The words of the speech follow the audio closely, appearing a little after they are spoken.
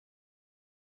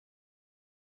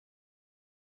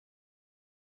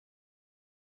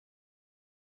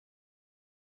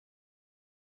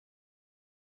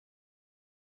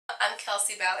I'm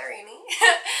Kelsea Ballerini.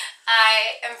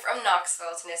 I am from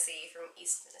Knoxville, Tennessee, from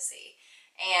East Tennessee.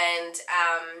 And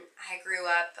I grew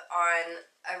up on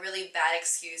a really bad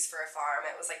excuse for a farm.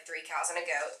 It was like 3 cows and a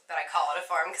goat, but I call it a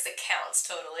farm because it counts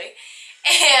totally.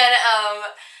 And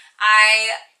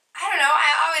I don't know,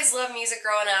 I always loved music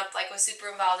growing up, like was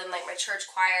super involved in like my church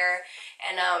choir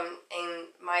and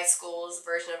in my school's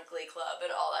version of Glee Club and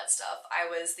all that stuff. I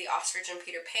was the ostrich in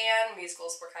Peter Pan.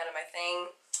 Musicals were kind of my thing.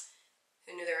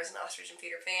 Who knew there was an ostrich in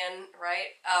Peter Pan,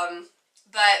 right?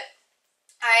 But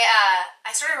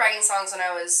I started writing songs when I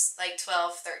was like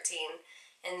 12, 13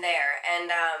 in there,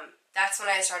 and that's when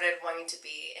I started wanting to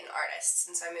be an artist,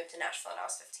 and so I moved to Nashville when I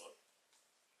was 15.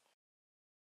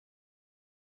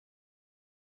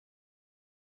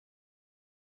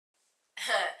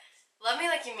 Love Me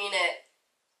Like You Mean It,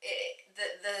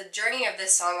 the journey of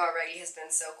this song already has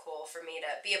been so cool for me to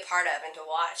be a part of and to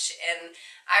watch. And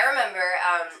I remember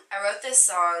I wrote this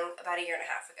song about a year and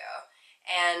a half ago,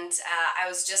 and I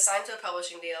was just signed to a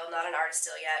publishing deal, not an artist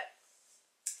deal yet.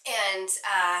 And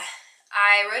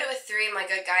I wrote it with 3 of my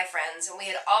good guy friends, and we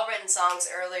had all written songs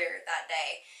earlier that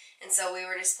day. And so we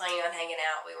were just planning on hanging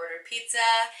out. We ordered pizza,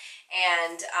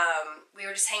 and we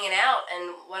were just hanging out.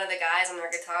 And one of the guys on their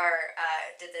guitar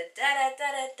did the da da da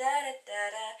da da da da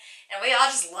da, and we all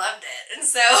just loved it. And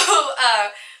so,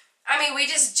 I mean, we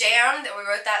just jammed and we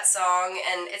wrote that song.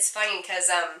 And it's funny because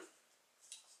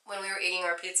when we were eating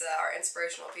our pizza, our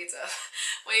inspirational pizza,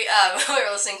 we we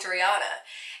were listening to Rihanna,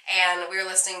 and we were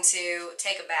listening to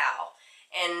Take a Bow.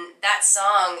 And that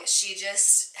song, she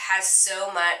just has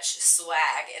so much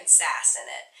swag and sass in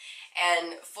it.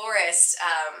 And Forrest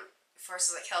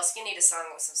was like, Kelsey, you need a song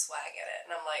with some swag in it.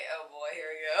 And I'm like, oh boy,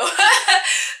 here we go.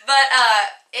 But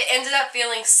it ended up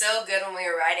feeling so good when we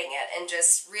were writing it and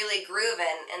just really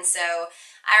grooving. And so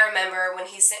I remember when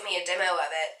he sent me a demo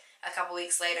of it a couple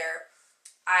weeks later,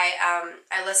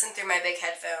 I listened through my big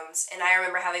headphones, and I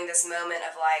remember having this moment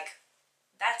of like,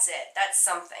 that's it, that's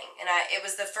something. And it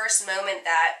was the first moment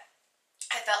that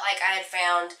I felt like I had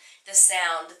found the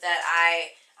sound that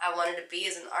I wanted to be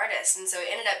as an artist. And so it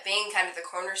ended up being kind of the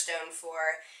cornerstone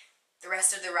for the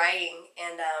rest of the writing.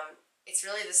 And it's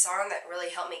really the song that really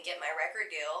helped me get my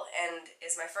record deal and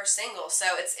is my first single.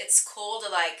 So it's cool to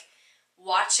like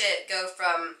watch it go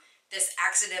from this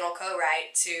accidental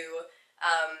co-write to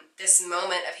this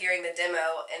moment of hearing the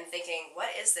demo and thinking, what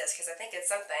is this? Because I think it's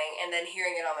something, and then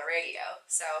hearing it on the radio.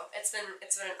 So it's been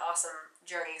an awesome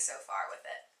journey so far with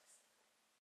it.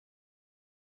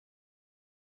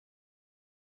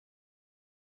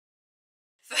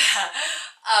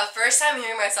 First time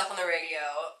hearing myself on the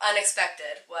radio,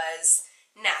 unexpected, was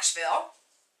Nashville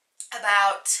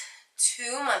about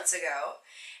 2 months ago.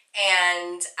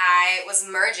 And I was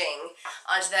merging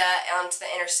onto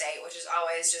the interstate, which is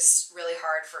always just really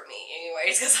hard for me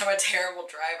anyways because I'm a terrible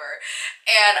driver.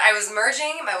 And I was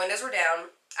merging, my windows were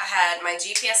down, I had my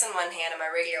GPS in one hand and my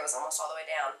radio was almost all the way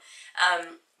down.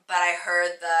 But I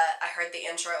heard the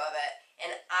intro of it,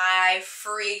 and I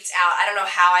freaked out. I don't know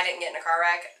how I didn't get in a car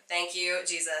wreck. Thank you,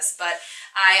 Jesus. But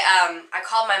I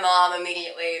called my mom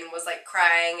immediately and was like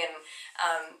crying, and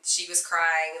she was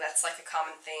crying. That's like a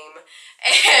common theme.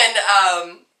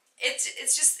 And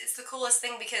it's the coolest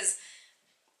thing because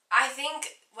I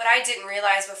think what I didn't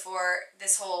realize before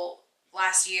this whole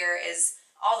last year is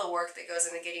all the work that goes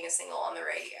into getting a single on the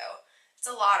radio. It's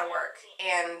a lot of work.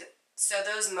 And so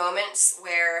those moments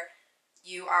where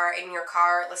you are in your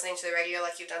car listening to the radio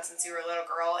like you've done since you were a little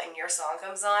girl and your song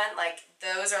comes on, like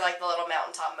those are like the little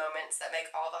mountaintop moments that make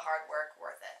all the hard work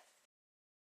worth it.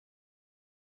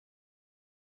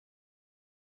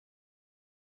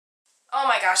 Oh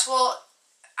my gosh, well,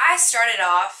 I started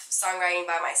off songwriting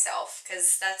by myself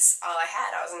because that's all I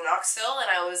had. I was in Knoxville and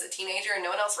I was a teenager and no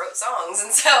one else wrote songs.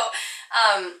 And so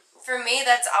for me,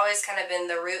 that's always kind of been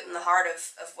the root and the heart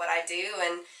of what I do.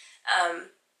 And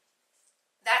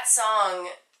that song,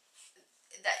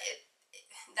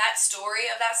 that story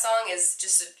of that song is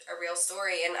just a real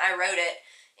story. And I wrote it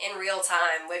in real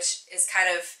time, which is kind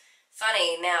of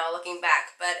funny now looking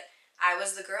back. But I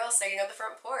was the girl sitting on the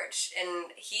front porch,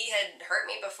 and he had hurt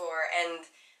me before, and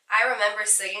I remember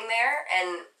sitting there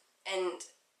and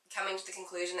coming to the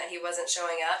conclusion that he wasn't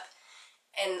showing up,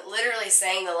 and literally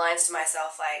saying the lines to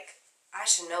myself like, I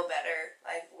should know better,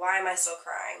 like, why am I still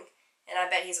crying? And I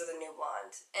bet he's with a new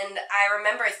blonde. And I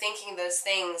remember thinking those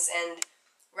things and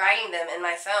writing them in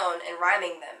my phone and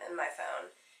rhyming them in my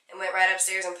phone, and went right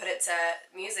upstairs and put it to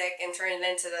music and turned it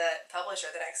into the publisher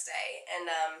the next day.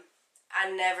 And I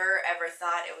never ever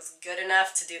thought it was good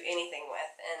enough to do anything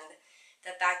with, and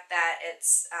the fact that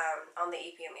it's on the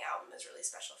EP and the album is really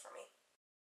special for me.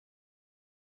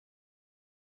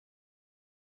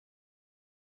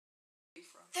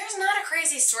 There's not a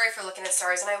crazy story for Looking at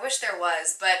Stars, and I wish there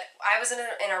was, but I was in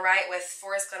a write with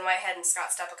Forrest Glenn Whitehead and Scott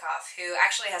Stepikoff, who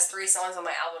actually has 3 songs on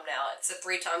my album now. It's the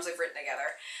 3 times we've written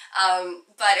together.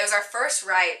 But it was our first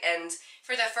write, and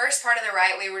for the first part of the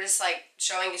write, we were just like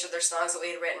showing each other songs that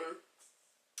we had written.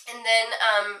 And then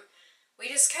we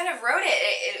just kind of wrote it.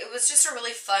 It was just a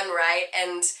really fun write,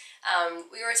 and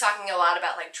we were talking a lot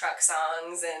about like truck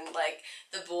songs and like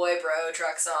the boy bro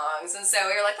truck songs, and so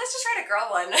we were like, let's just write a girl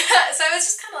one. So it was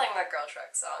just kind of like my girl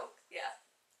truck song. Yeah.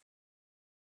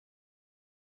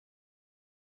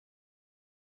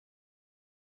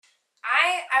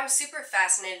 I'm super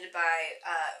fascinated by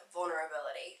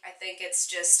vulnerability. I think it's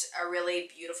just a really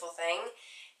beautiful thing,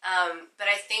 but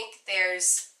I think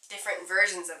there's different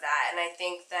versions of that, and I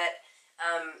think that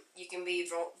you can be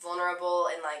vulnerable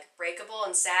and like breakable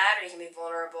and sad, or you can be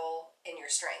vulnerable in your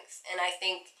strength. And I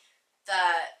think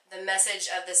the message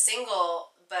of the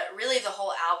single, but really the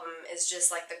whole album, is just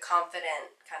like the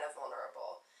confident kind of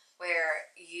vulnerable,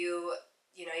 where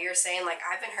you're saying like,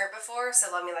 I've been hurt before, so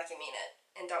love me like you mean it,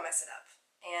 and don't mess it up.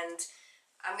 And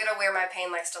I'm gonna wear my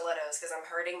pain like stilettos because I'm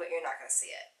hurting, but you're not gonna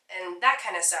see it, and that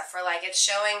kind of stuff. For like, it's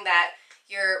showing that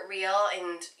you're real,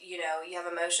 and you have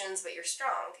emotions, but you're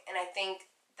strong. And I think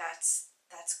that's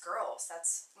girls.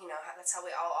 That's how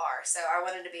we all are. So I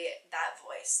wanted to be that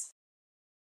voice.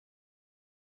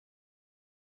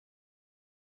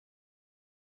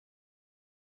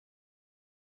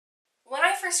 When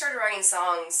I first started writing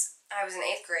songs, I was in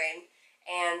 8th grade,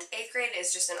 and 8th grade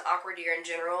is just an awkward year in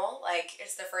general. Like,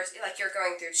 it's the first, like, you're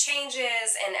going through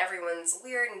changes, and everyone's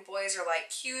weird, and boys are like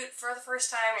cute for the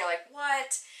first time, and you're like,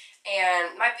 what?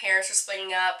 And my parents were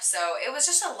splitting up, so it was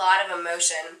just a lot of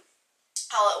emotion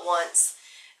all at once.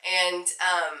 And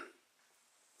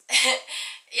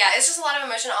yeah, it's just a lot of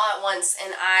emotion all at once,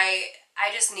 and I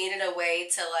just needed a way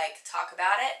to like talk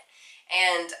about it.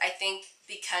 And I think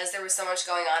because there was so much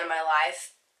going on in my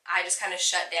life, I just kind of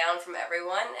shut down from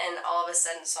everyone, and all of a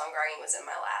sudden songwriting was in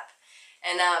my lap.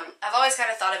 And I've always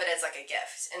kind of thought of it as like a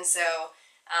gift. And so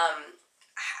I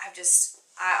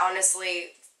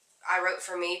honestly, I wrote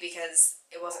for me because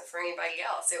it wasn't for anybody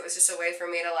else. It was just a way for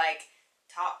me to like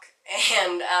talk.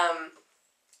 And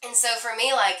so for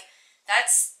me, like,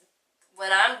 that's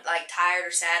when I'm like tired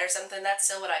or sad or something, that's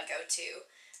still what I go to.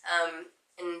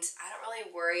 And I don't really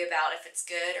worry about if it's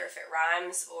good or if it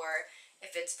rhymes or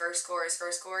if it's verse, chorus,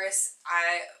 verse, chorus.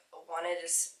 I want to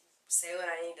just say what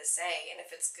I need to say, and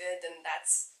if it's good, then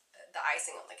that's the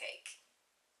icing on the cake.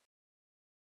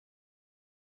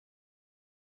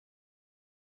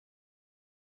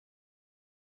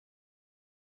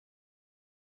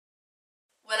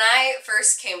 When I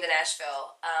first came to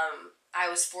Nashville, I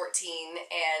was 14,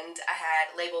 and I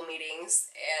had label meetings,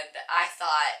 and I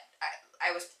thought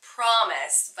I was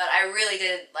promised, but I really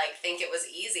did like think it was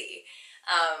easy.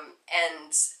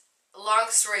 And long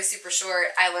story super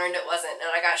short, I learned it wasn't,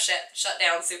 and I got shut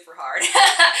down super hard.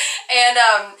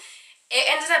 And it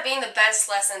ended up being the best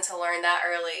lesson to learn that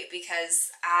early,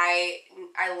 because I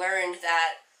learned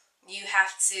that you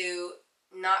have to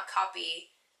not copy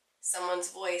someone's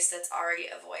voice that's already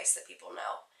a voice that people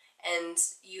know, and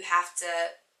you have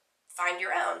to find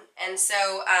your own. And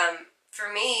so for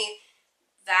me,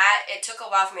 that it took a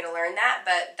while for me to learn that,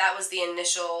 but that was the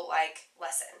initial like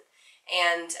lesson.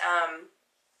 And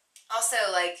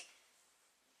also, like,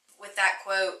 with that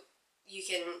quote, you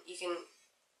can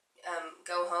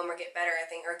go home or get better, I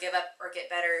think, or give up or get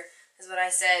better is what I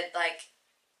said. Like,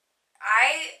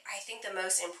 I think the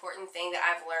most important thing that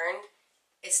I've learned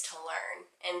is to learn,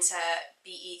 and to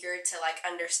be eager to like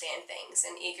understand things,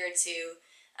 and eager to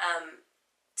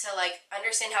like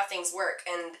understand how things work,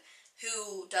 and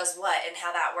who does what, and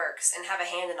how that works, and have a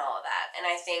hand in all of that. And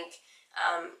I think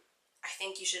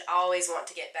you should always want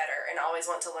to get better, and always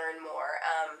want to learn more,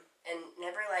 and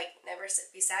never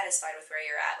be satisfied with where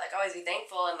you're at. Like, always be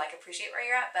thankful and like appreciate where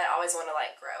you're at, but always want to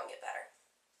like grow and get better.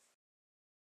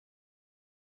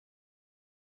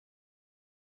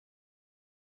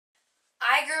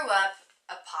 I grew up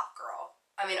a pop girl.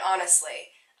 I mean,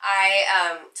 honestly,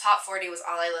 top 40 was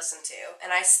all I listened to, and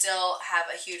I still have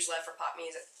a huge love for pop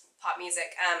music. Pop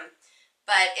music.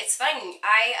 But it's funny.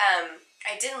 I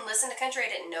didn't listen to country.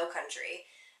 I didn't know country.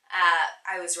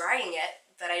 I was writing it,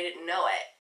 but I didn't know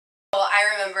it. Well, I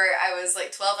remember I was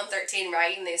like 12 and 13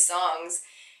 writing these songs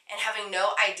and having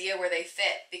no idea where they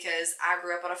fit, because I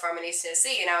grew up on a farm in East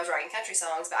Tennessee, and I was writing country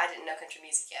songs, but I didn't know country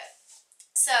music yet.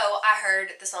 So I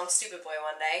heard the song Stupid Boy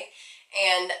one day,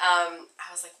 and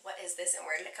I was like, what is this, and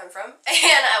where did it come from?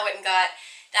 And I went and got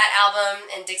that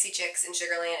album, and Dixie Chicks, and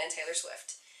Sugarland, and Taylor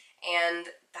Swift.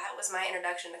 And that was my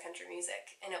introduction to country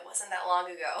music, and it wasn't that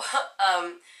long ago.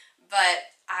 but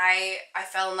I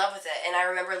fell in love with it, and I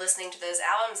remember listening to those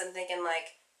albums and thinking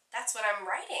like, that's what I'm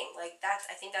writing. Like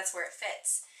I think that's where it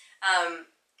fits.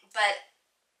 But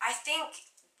I think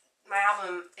my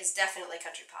album is definitely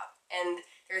country pop, and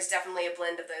there's definitely a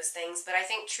blend of those things. But I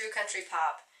think true country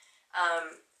pop,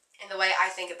 and the way I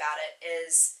think about it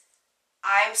is,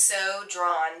 I'm so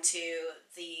drawn to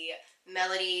the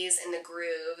melodies and the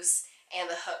grooves and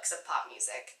the hooks of pop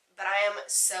music. But I am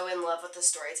so in love with the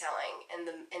storytelling and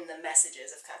the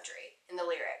messages of country and the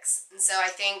lyrics. And so I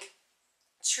think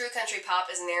true country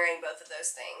pop is marrying both of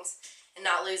those things and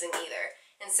not losing either.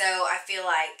 And so I feel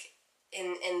like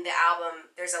in the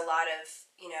album there's a lot of,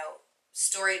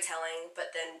 storytelling,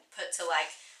 but then put to like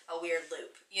a weird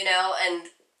loop, and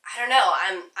I don't know,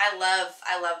 I love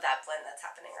that blend that's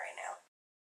happening right now.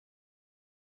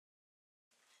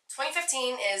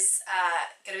 2015 is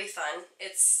gonna be fun.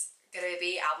 It's gonna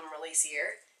be album release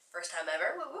year, first time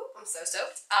ever. Woo woo! I'm so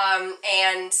stoked.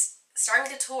 And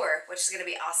starting to tour, which is gonna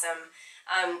be awesome.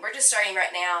 We're just starting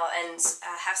right now, and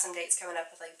have some dates coming up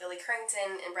with like Billy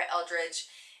Currington and Brett Eldridge,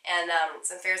 and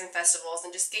some fairs and festivals,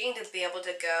 and just getting to be able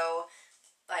to go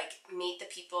like meet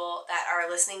the people that are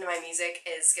listening to my music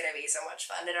is gonna be so much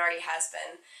fun. It already has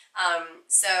been.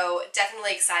 So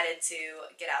definitely excited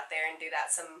to get out there and do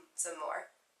that some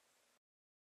more.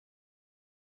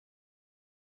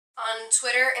 On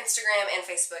Twitter, Instagram, and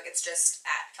Facebook, it's just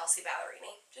at Kelsea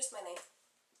Ballerini. Just my name.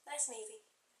 Nice and easy.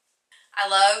 I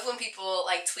love when people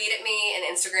like tweet at me and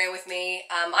Instagram with me.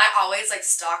 I always like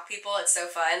stalk people. It's so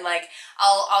fun. Like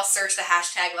I'll search the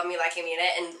hashtag Love Me Like You Mean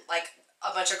It, and like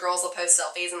a bunch of girls will post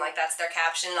selfies and like that's their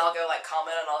caption, and I'll go like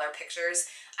comment on all their pictures.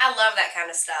 I love that kind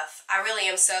of stuff. I really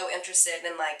am so interested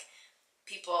in like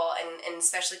people, and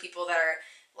especially people that are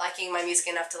liking my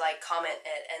music enough to like comment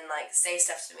it and like say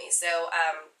stuff to me. So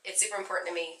it's super important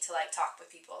to me to like talk with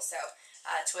people. So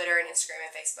Twitter and Instagram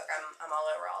and Facebook, I'm all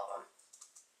over all of them.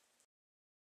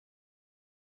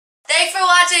 Thanks for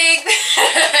watching.